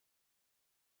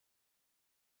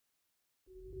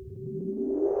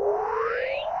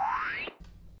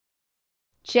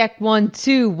Check 1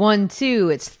 2 1 2.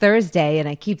 It's Thursday and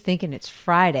I keep thinking it's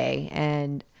Friday,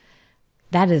 and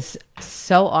that is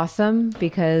so awesome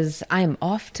because I am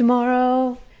off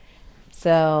tomorrow.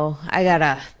 So I got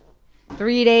a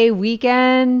 3-day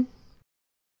weekend.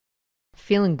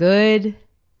 Feeling good.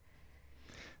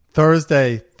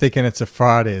 Thursday thinking it's a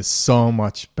Friday is so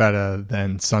much better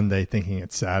than Sunday thinking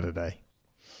it's Saturday.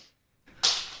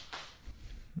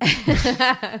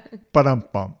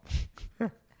 Ba-dum-bum.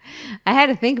 I had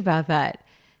to think about that.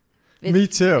 Me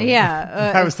too.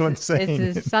 Yeah. I was the one saying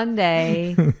it's a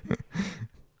Sunday,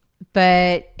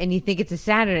 and you think it's a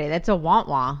Saturday. That's a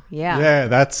wah-wah. Yeah. Yeah,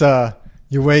 that's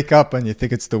you wake up and you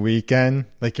think it's the weekend.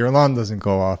 Like your alarm doesn't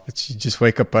go off. You just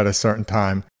wake up at a certain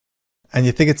time and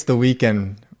you think it's the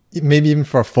weekend, maybe even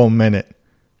for a full minute.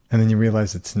 And then you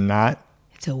realize it's not.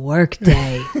 It's a work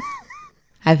day.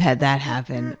 I've had that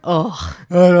happen. Oh,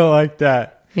 I don't like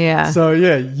that. yeah. So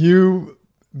yeah, you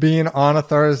being on a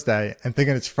Thursday and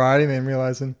thinking it's Friday and then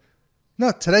realizing,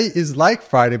 no, today is like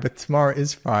Friday, but tomorrow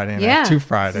is Friday. And I have 2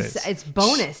 Fridays. It's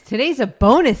bonus. Today's a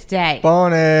bonus day.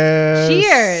 Bonus.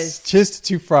 Cheers. Cheers to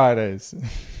 2 Fridays.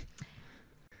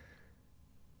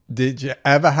 Did you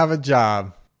ever have a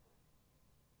job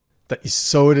that you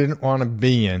so didn't want to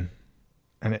be in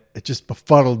and it just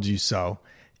befuddled you so,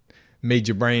 made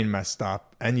your brain messed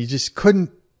up, and you just couldn't,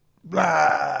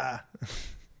 blah.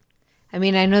 I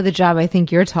mean, I know the job I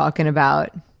think you're talking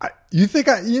about.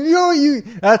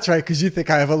 That's right, because you think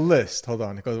I have a list. Hold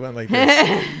on, went like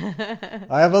this.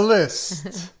 I have a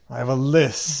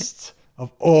list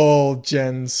of all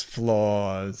Jen's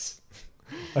flaws.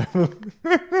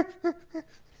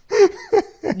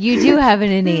 You do have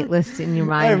an innate list in your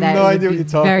mind. I have that no it would idea what be you're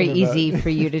talking very about. easy for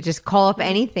you to just call up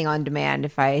anything on demand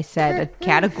if I said a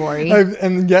category.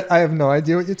 And yet I have no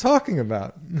idea what you're talking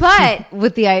about. But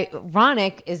what the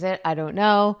ironic is it, I don't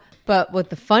know. But what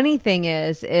the funny thing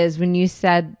is when you just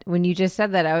said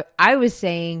that, I was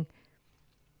saying,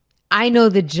 I know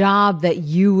the job that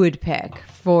you would pick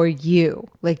for you,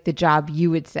 like the job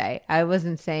you would say. I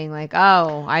wasn't saying like,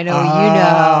 oh, I know, you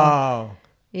know.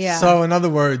 Yeah. So in other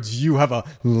words, you have a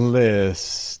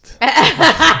list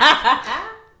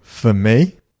for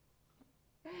me.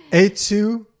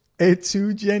 A2,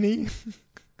 Jenny.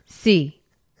 C.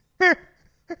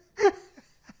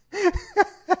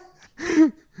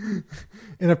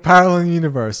 In a parallel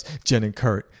universe, Jen and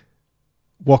Kurt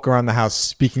walk around the house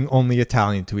speaking only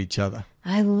Italian to each other.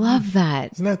 I love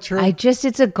that. Isn't that true?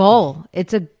 It's a goal.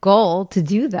 It's a goal to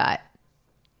do that.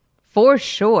 For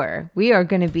sure. We are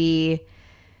going to be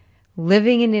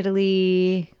living in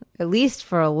Italy, at least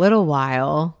for a little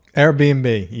while.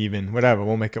 Airbnb, even, whatever,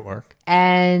 we'll make it work.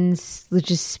 And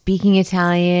just speaking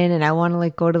Italian, and I want to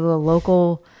like go to the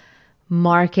local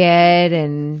market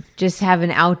and just have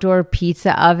an outdoor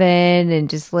pizza oven and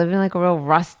just live in like a real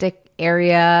rustic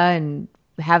area and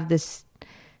have this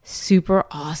super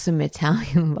awesome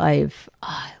Italian life. Oh,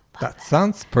 I love that.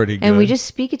 Sounds pretty good. And we just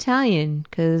speak Italian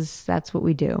because that's what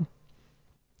we do.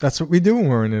 That's what we do when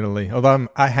we're in Italy. Although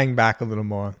I hang back a little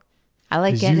more. I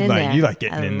like getting in there. You like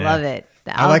getting in there. I love it.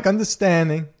 I like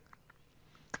understanding.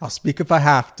 I'll speak if I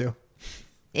have to.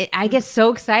 I get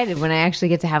so excited when I actually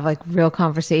get to have like real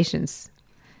conversations.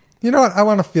 You know what? I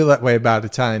want to feel that way about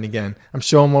Italian again. I'm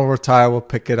sure when we'll retire, we'll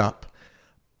pick it up.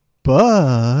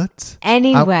 But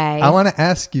anyway, I want to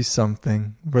ask you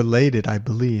something related, I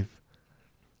believe.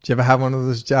 Did you ever have one of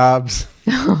those jobs?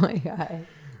 Oh my God.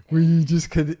 Where you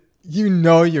just could,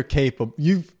 you're capable.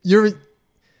 You're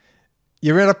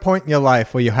at a point in your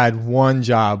life where you had one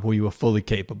job where you were fully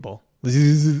capable.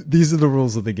 These are the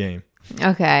rules of the game.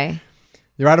 Okay.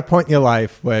 You're at a point in your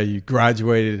life where you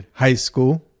graduated high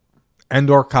school and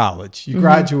or college. You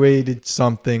graduated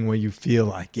something where you feel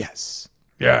like, yes,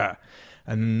 yeah.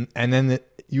 And then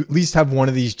you at least have one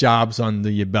of these jobs under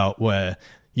your belt where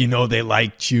you know they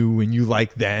liked you and you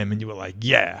liked them and you were like,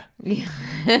 yeah.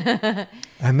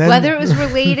 And then, whether it was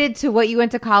related to what you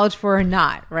went to college for or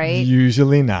not, right?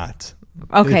 Usually not.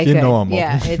 Okay, if you're good. normal.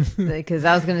 Yeah, it's because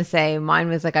I was going to say mine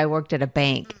was like I worked at a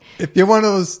bank. If you're one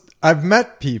of those, I've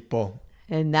met people.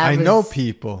 And I know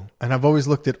people, and I've always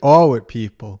looked at all with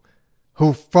people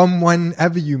who, from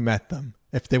whenever you met them,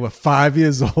 if they were 5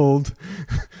 years old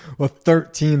or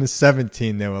 13 or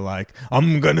 17, they were like,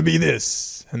 I'm going to be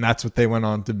this. And that's what they went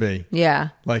on to be. Yeah.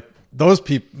 Like those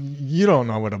people, you don't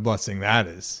know what a blessing that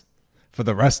is. For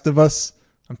the rest of us,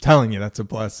 I'm telling you, that's a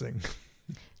blessing.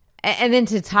 And then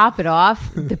to top it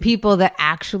off, the people that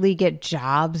actually get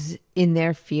jobs in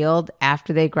their field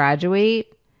after they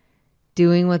graduate,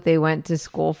 doing what they went to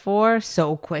school for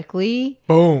so quickly.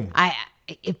 Boom.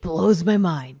 It blows my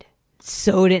mind.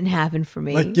 so didn't happen for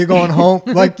me. Like you're going home,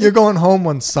 like you're going home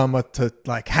one summer to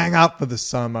like hang out for the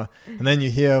summer. And then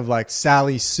you hear of like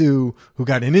Sally Sue, who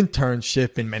got an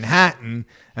internship in Manhattan,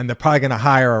 and they're probably going to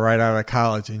hire her right out of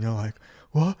college. And you're like,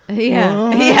 what? Yeah.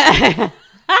 What? Yeah.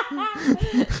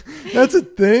 That's a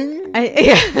thing.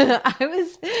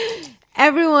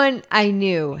 Everyone I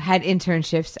knew had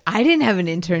internships. I didn't have an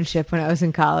internship when I was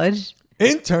in college.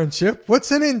 Internship?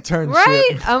 What's an internship?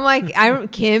 Right. I'm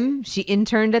like, Kim, she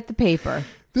interned at the paper.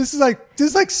 This is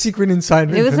like secret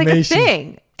insider It was like a information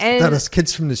thing. And that us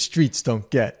kids from the streets don't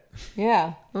get.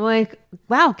 yeah. I'm like,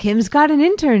 wow, Kim's got an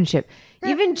internship.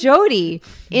 Even Jody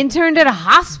interned at a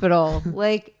hospital.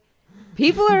 Like,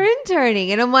 people are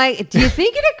interning. And I'm like, do you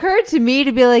think it occurred to me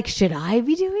to be like, should I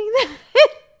be doing that?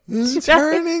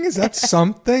 Interning? Is that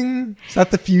something? Is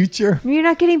that the future? You're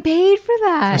not getting paid for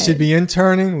that. I should be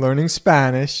interning, learning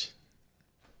Spanish,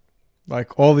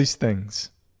 like all these things.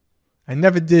 I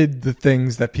never did the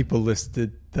things that people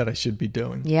listed that I should be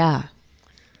doing. Yeah.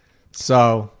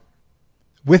 So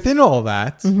within all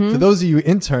that, for those of you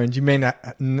interns, you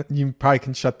probably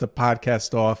can shut the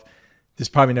podcast off. This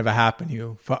probably never happened to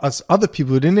you. For us other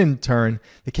people who didn't intern,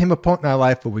 there came a point in our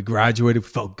life where we graduated, we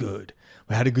felt good.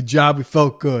 We had a good job, we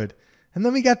felt good. And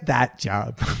then we got that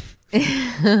job. Did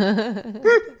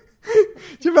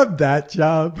you have that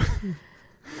job?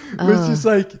 It was just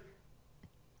like,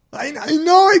 I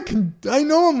know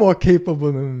I'm more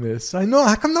capable than this. I know,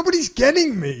 how come nobody's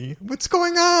getting me? What's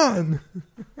going on?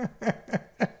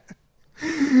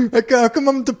 Like, how come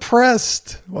I'm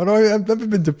depressed? I've never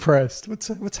been depressed.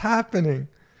 What's happening?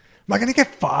 Am I going to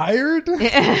get fired?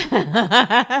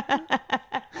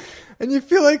 And you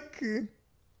feel like,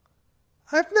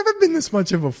 I've never been this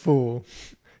much of a fool.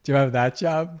 Do you have that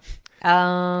job?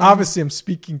 Obviously, I'm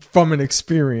speaking from an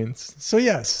experience. So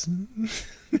yes,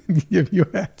 you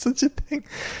had such a thing.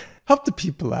 Help the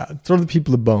people out. Throw the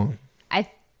people a bone.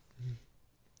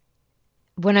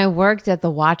 When I worked at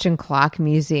the Watch and Clock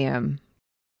Museum,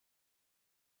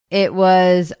 it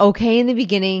was okay in the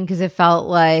beginning because it felt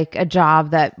like a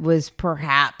job that was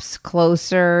perhaps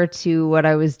closer to what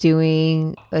I was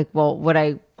doing, like, well, what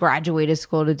I graduated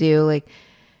school to do. Like,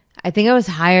 I think I was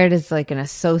hired as like an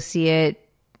associate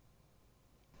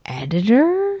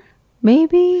editor,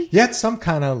 maybe. You had some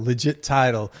kind of legit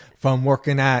title from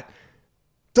working at,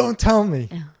 don't tell me.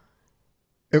 Yeah.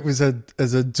 It was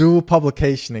as a dual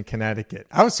publication in Connecticut.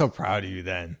 I was so proud of you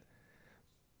then.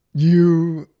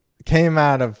 You came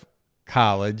out of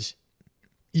college,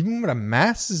 even with a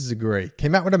master's degree,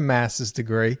 came out with a master's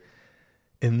degree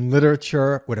in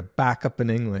literature with a backup in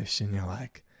English. And you're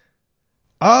like,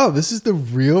 oh, this is the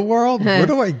real world? What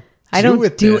do I do I don't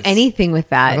with do this? anything with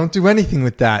that. I don't do anything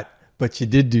with that. But you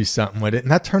did do something with it.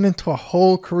 And that turned into a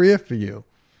whole career for you.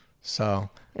 So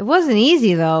It wasn't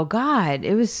easy though. God,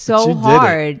 it was But so you did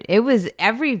hard. It was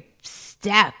every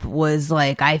step was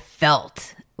like I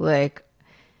felt like.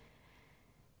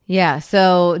 Yeah.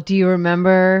 So, do you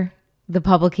remember the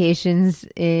publications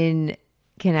in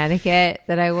Connecticut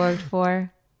that I worked for?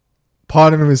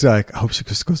 part of me was like, I hope she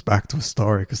just goes back to a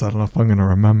story because I don't know if I'm going to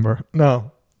remember.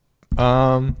 No.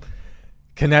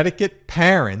 Connecticut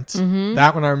Parent. Mm-hmm.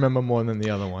 That one I remember more than the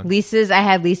other one. I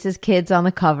had Lisa's kids on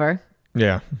the cover.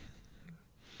 Yeah.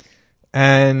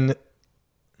 And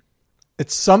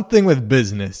it's something with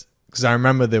business because I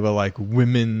remember they were like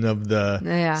women of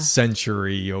the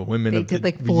century or women They of the did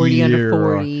like 40 year under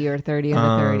 40 or 30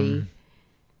 under 30.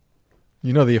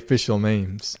 You know the official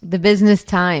names. The Business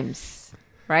Times,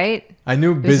 right? I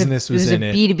knew business was in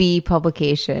it. It was a B2B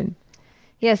publication.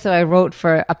 Yeah, so I wrote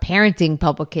for a parenting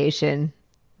publication.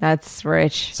 That's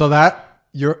rich. So that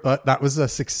was a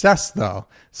success though.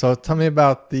 So tell me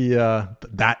about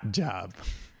that job.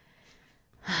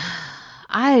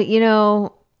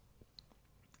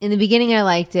 In the beginning I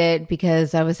liked it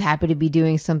because I was happy to be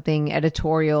doing something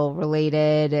editorial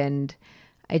related, and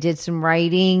I did some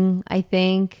writing, I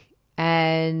think,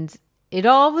 and it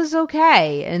all was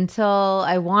okay until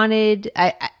I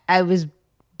was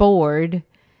bored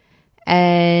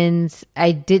and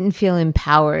I didn't feel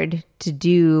empowered to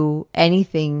do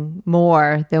anything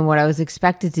more than what I was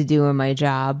expected to do in my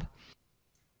job.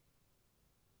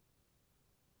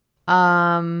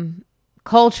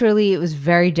 Culturally, it was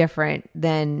very different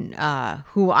than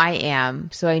who I am.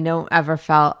 So I never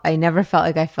felt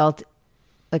like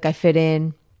I fit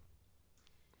in.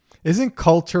 Isn't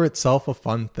culture itself a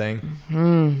fun thing?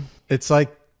 Mm-hmm. It's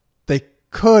like they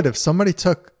could, if somebody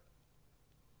took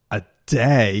a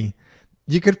day,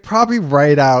 you could probably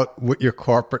write out what your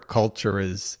corporate culture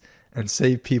is and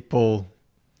save people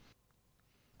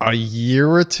a year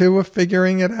or two of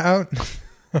figuring it out.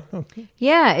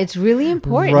 Yeah, it's really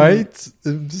important. Right?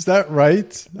 Is that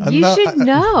right? You should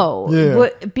know. Yeah.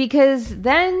 Because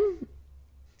then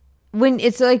when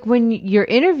it's like when you're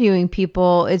interviewing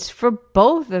people, it's for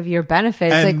both of your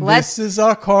benefits. And like this is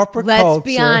our corporate culture. Let's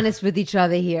be honest with each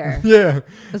other here. Yeah.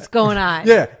 What's going on?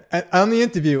 Yeah. On the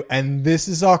interview, and this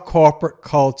is our corporate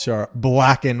culture,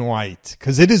 black and white.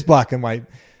 Because it is black and white.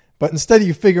 But instead of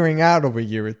you figuring out over a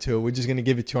year or two, we're just going to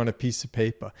give it to you on a piece of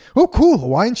paper. Oh, cool.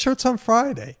 Hawaiian shirts on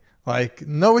Friday. Like,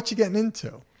 know what you're getting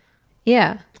into.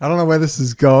 Yeah. I don't know where this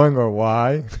is going or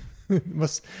why.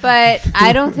 But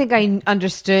I don't think I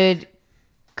understood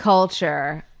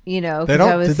culture, you know. They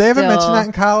don't. Did they ever mention that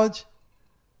in college?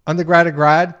 Undergrad or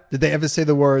grad? Did they ever say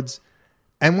the words?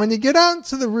 And when you get out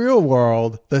into the real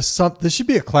world, there should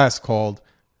be a class called,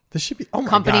 there should be, oh my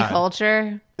company God.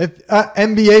 culture. If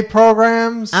MBA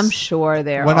programs. I'm sure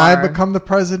there when are. I become the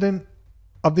president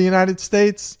of the United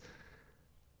States,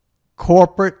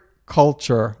 corporate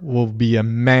culture will be a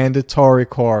mandatory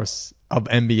course of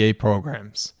MBA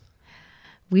programs.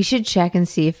 We should check and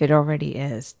see if it already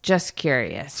is. Just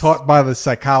curious. Taught by the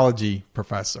psychology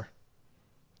professor.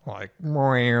 Like,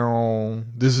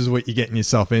 this is what you're getting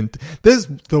yourself into. There's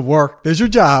the work. There's your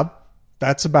job.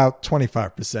 That's about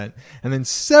 25%. And then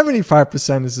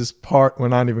 75% is this part we're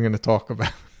not even going to talk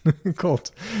about called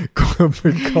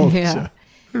corporate culture.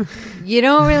 Yeah. You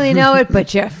don't really know it,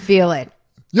 but you feel it.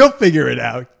 You'll figure it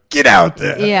out. Get out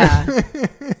there. Yeah.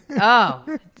 Oh,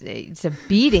 it's a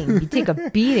beating. You take a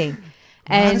beating.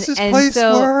 And, how does this place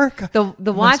work?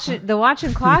 The Watch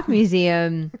and Clock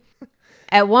Museum,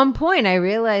 at one point I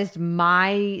realized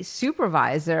my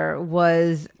supervisor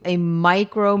was a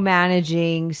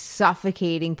micromanaging,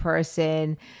 suffocating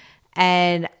person,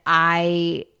 and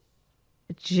I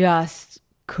just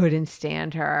couldn't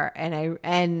stand her, and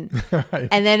Right.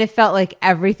 and then it felt like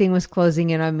everything was closing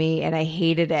in on me, and I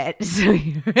hated it. So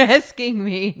you're asking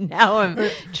me now, I'm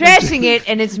trashing it,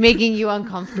 and it's making you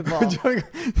uncomfortable.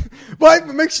 Why? It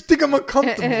makes you think I'm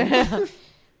uncomfortable.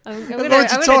 I'm gonna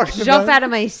jump out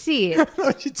of my seat. I don't know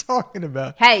what you're talking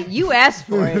about. Hey, you asked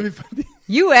for it.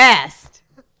 You asked.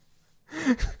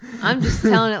 I'm just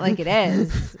telling it like it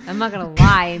is. I'm not gonna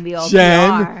lie and be all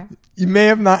Jen, PR. you may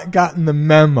have not gotten the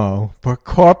memo, but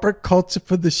corporate culture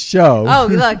for the show. Oh,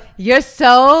 look, you're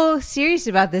so serious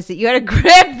about this that you got to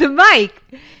grab the mic.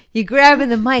 You're grabbing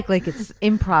the mic like it's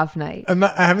improv night.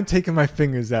 I haven't taken my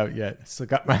fingers out yet. I still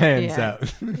got my hands Yeah.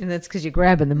 out. And that's because you're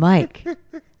grabbing the mic.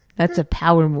 That's a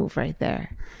power move right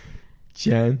there.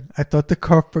 Jen, I thought the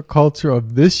corporate culture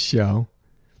of this show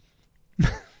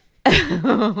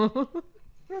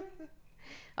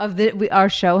Our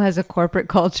show has a corporate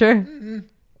culture.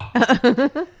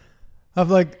 of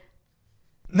like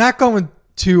not going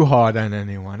too hard on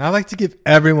anyone. I like to give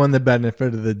everyone the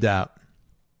benefit of the doubt.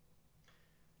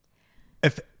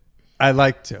 If I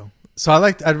like to. So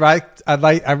I'd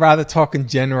rather talk in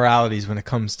generalities when it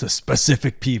comes to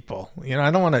specific people. You know,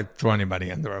 I don't want to throw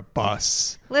anybody under a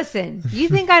bus. Listen, you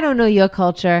think I don't know your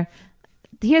culture?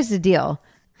 Here's the deal.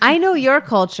 I know your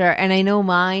culture and I know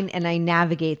mine and I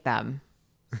navigate them.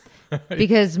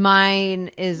 Because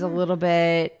mine is a little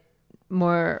bit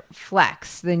more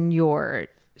flex than yours.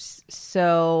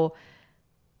 So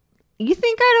you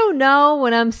think I don't know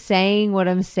when I'm saying what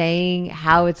I'm saying,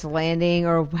 how it's landing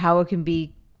or how it can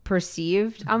be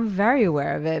perceived? I'm very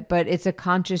aware of it, but it's a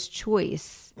conscious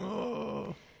choice.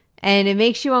 And it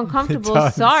makes you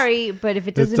uncomfortable. Sorry, but if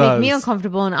it doesn't make me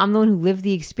uncomfortable and I'm the one who lived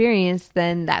the experience,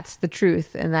 then that's the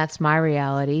truth and that's my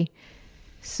reality.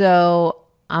 So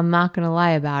I'm not going to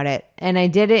lie about it. And I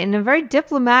did it in a very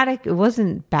diplomatic, it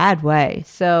wasn't bad way.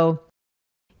 So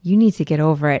you need to get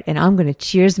over it. And I'm going to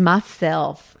cheers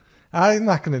myself. I'm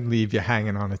not going to leave you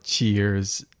hanging on a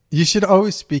cheers. You should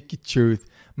always speak your truth.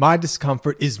 My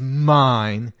discomfort is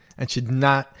mine and it should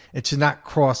not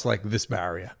cross like this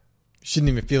barrier. You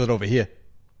shouldn't even feel it over here.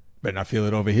 Better not feel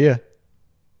it over here.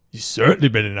 You certainly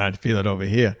better not feel it over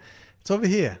here. It's over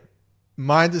here.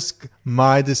 My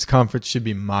discomfort should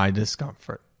be my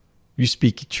discomfort. You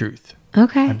speak your truth.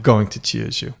 Okay. I'm going to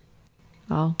cheers you.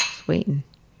 Oh, just waiting.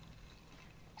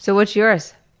 So what's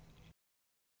yours?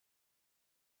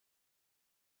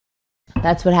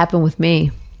 That's what happened with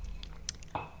me.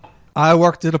 I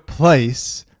worked at a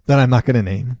place that I'm not going to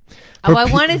name. Oh, I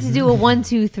wanted to do a 1,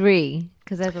 2, 3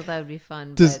 because I thought that would be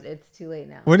fun, but it's too late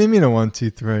now. What do you mean a 1, 2,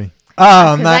 3?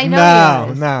 Oh, I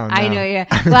know you.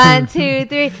 1, 2,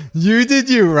 3. You did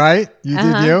you, right? You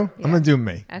did you? Yeah. I'm going to do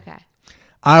me. Okay.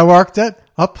 I worked at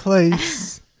a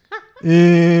place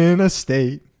in a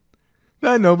state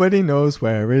that nobody knows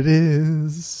where it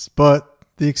is, but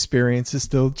the experience is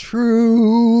still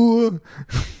true.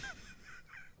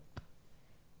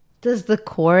 Does the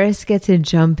chorus get to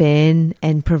jump in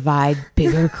and provide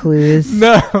bigger clues?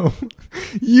 No.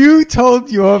 You told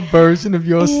your version of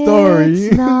your story.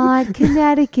 It's not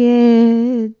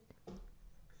Connecticut.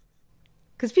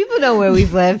 Because people know where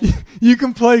we've lived. You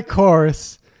can play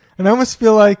chorus. And I almost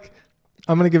feel like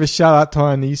I'm going to give a shout out to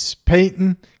our niece,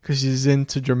 Peyton, because she's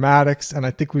into dramatics. And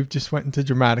I think we've just went into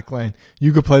dramatic land.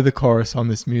 You could play the chorus on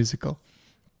this musical.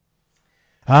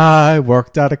 I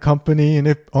worked at a company and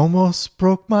it almost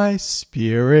broke my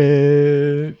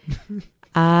spirit.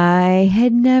 I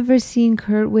had never seen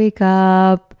Kurt wake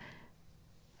up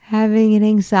having an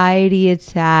anxiety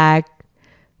attack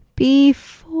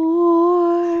before.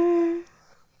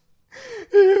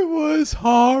 It was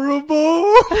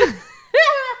horrible.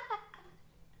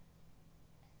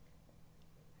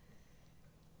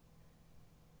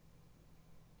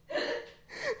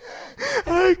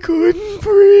 I couldn't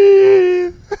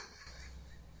breathe.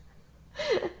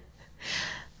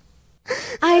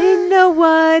 I didn't know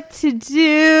what to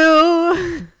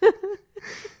do.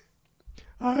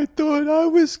 I thought I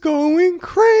was going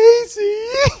crazy.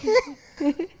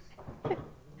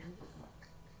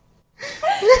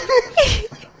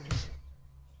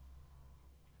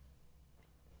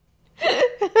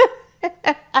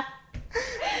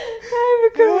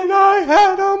 And I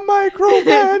had a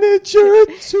micromanager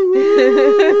too.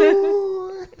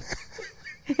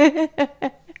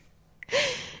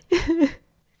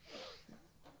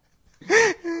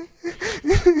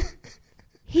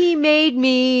 He made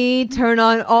me turn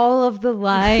on all of the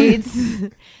lights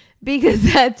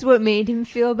because that's what made him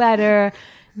feel better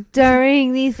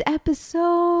during these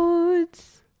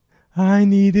episodes. I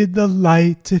needed the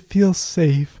light to feel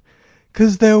safe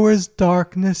because there was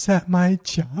darkness at my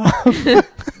job.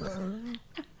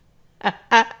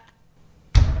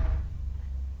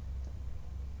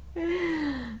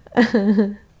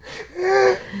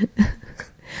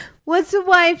 What's a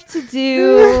wife to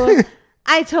do?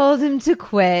 I told him to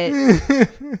quit.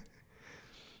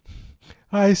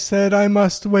 I said I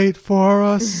must wait for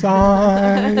a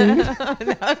sign.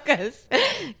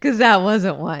 Because that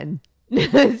wasn't one.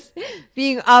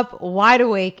 Being up wide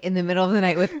awake in the middle of the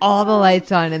night with all the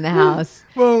lights on in the house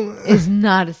is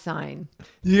not a sign.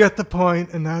 You get the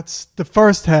point, and that's the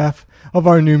first half of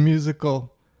our new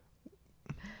musical.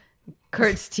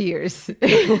 Kurt's tears.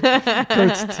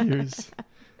 Kurt's tears.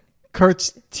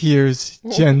 Kurt's tears,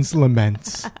 Jen's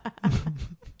laments.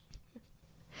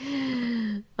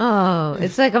 Oh,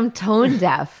 it's like I'm tone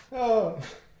deaf. Oh,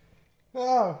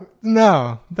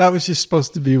 no, that was just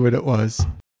supposed to be what it was.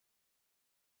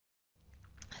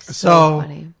 So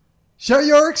funny. Share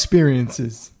your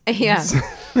experiences. Yeah.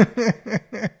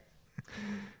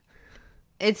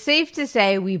 It's safe to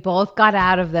say we both got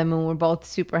out of them and we're both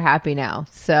super happy now.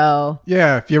 So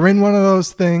yeah, if you're in one of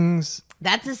those things,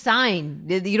 that's a sign.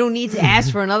 You don't need to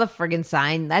ask for another friggin'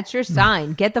 sign. That's your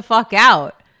sign. Get the fuck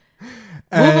out.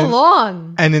 Move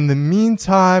along. And in the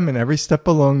meantime, and every step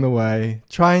along the way,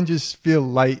 try and just feel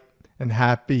light and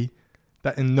happy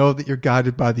and know that you're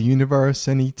guided by the universe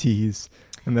and ETs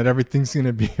and that everything's going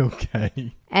to be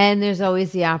okay. And there's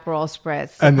always the Aperol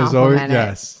Spritz. And there's always,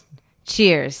 yes.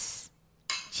 Cheers.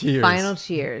 Cheers. Final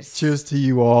cheers. Cheers to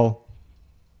you all.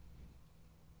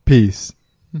 Peace.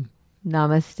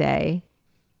 Namaste.